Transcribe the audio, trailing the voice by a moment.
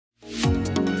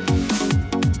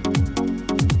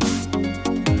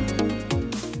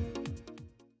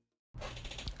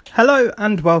Hello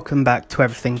and welcome back to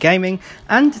Everything Gaming,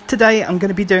 and today I'm going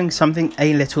to be doing something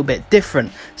a little bit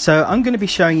different. So I'm going to be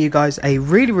showing you guys a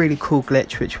really cool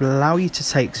glitch which will allow you to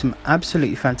take some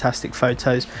absolutely fantastic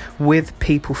photos with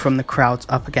people from the crowds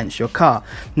up against your car.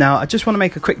 Now I just want to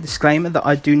make a quick disclaimer that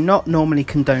I do not normally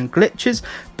condone glitches,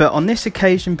 but on this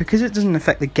occasion, because it doesn't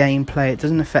affect the gameplay, it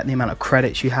doesn't affect the amount of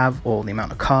credits you have or the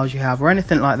amount of cars you have or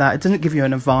anything like that, it doesn't give you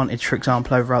an advantage, for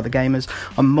example, over other gamers,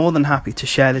 I'm more than happy to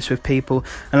share this with people.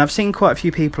 And I've seen quite a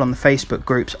few people on the Facebook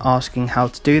groups asking how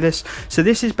to do this. So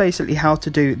this is basically how to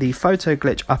do the photo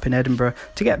glitch up in Edinburgh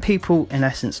to get people in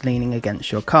essence leaning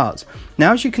against your cars.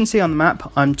 Now as you can see on the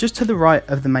map, I'm just to the right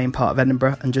of the main part of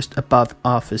Edinburgh and just above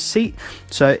Arthur's Seat.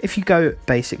 So if you go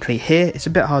basically here, it's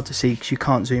a bit hard to see because you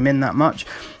can't zoom in that much,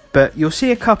 but you'll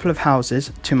see a couple of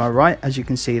houses to my right, as you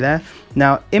can see there.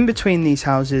 Now in between these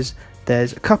houses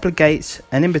there's a couple of gates,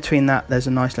 and in between that there's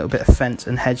a nice little bit of fence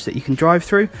and hedge that you can drive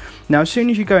through. Now as soon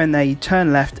as you go in there, you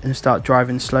turn left and start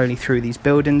driving slowly through these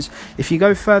buildings. If you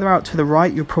go further out to the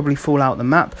right, you'll probably fall out the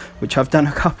map, which I've done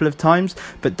a couple of times,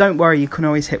 but don't worry, you can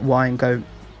always hit Y and go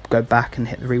back and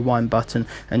hit the rewind button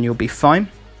and you'll be fine.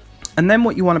 And then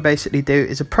what you want to basically do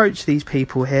is approach these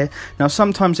people here. Now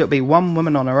sometimes it'll be one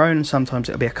woman on her own, and sometimes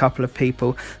it'll be a couple of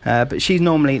people, but she's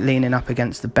normally leaning up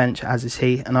against the bench, as is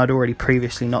he, and I'd already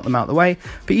previously knocked them out of the way.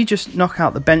 But you just knock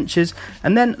out the benches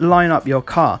and then line up your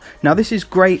car. Now this is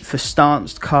great for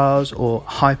stanced cars or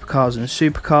hypercars and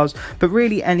supercars, but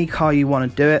really any car you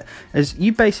want to do it, as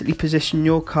you basically position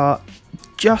your car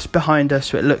just behind her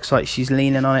so it looks like she's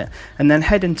leaning on it, and then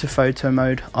head into photo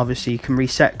mode. Obviously you can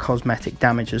reset cosmetic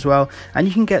damage as well, and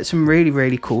you can get some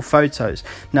really cool photos.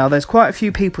 Now there's quite a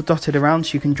few people dotted around,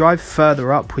 so you can drive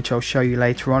further up, which I'll show you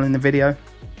later on in the video,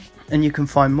 and you can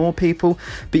find more people,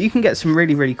 but you can get some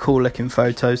really cool looking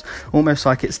photos, almost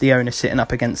like it's the owner sitting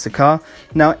up against the car.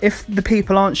 Now if the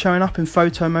people aren't showing up in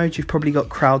photo mode, you've probably got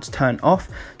crowds turned off.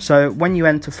 So when you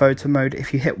enter photo mode,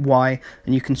 if you hit Y,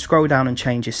 and you can scroll down and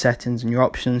change your settings and your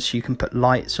options, so you can put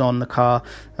lights on the car,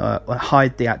 or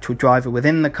hide the actual driver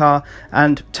within the car,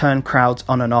 and turn crowds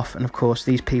on and off, and of course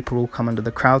these people all come under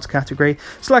the crowds category.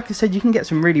 So like I said, you can get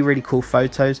some really cool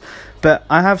photos, but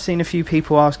I have seen a few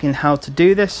people asking how to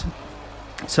do this.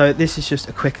 So this is just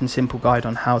a quick and simple guide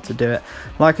on how to do it.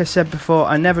 Like I said before,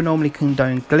 I never normally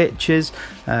condone glitches,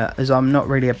 as I'm not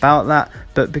really about that,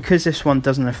 but because this one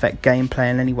doesn't affect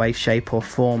gameplay in any way, shape or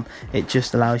form, it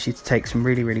just allows you to take some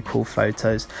really cool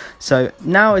photos. So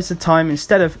now is the time,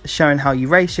 instead of showing how you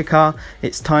race your car,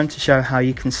 it's time to show how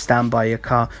you can stand by your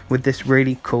car with this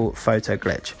really cool photo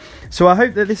glitch. So I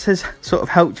hope that this has sort of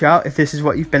helped you out if this is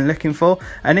what you've been looking for,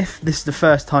 and if this is the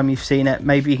first time you've seen it,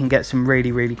 maybe you can get some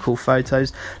really cool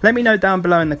photos. Let me know down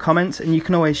below in the comments, and you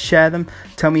can always share them,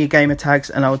 tell me your gamer tags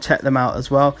and I'll check them out as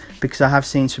well, because I have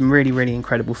seen some really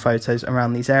incredible photos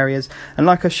around these areas. And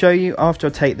like I show you, after I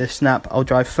take this snap, I'll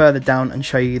drive further down and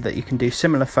show you that you can do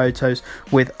similar photos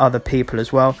with other people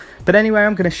as well. But anyway,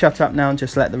 I'm going to shut up now and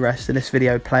just let the rest of this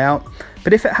video play out.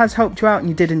 But if it has helped you out and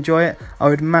you did enjoy it, I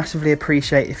would massively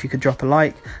appreciate if you could drop a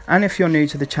like, and if you're new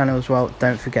to the channel as well,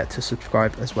 don't forget to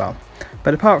subscribe as well.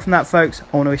 But apart from that folks,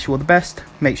 I want to wish you all the best,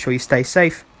 make sure you stay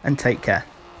safe and take care.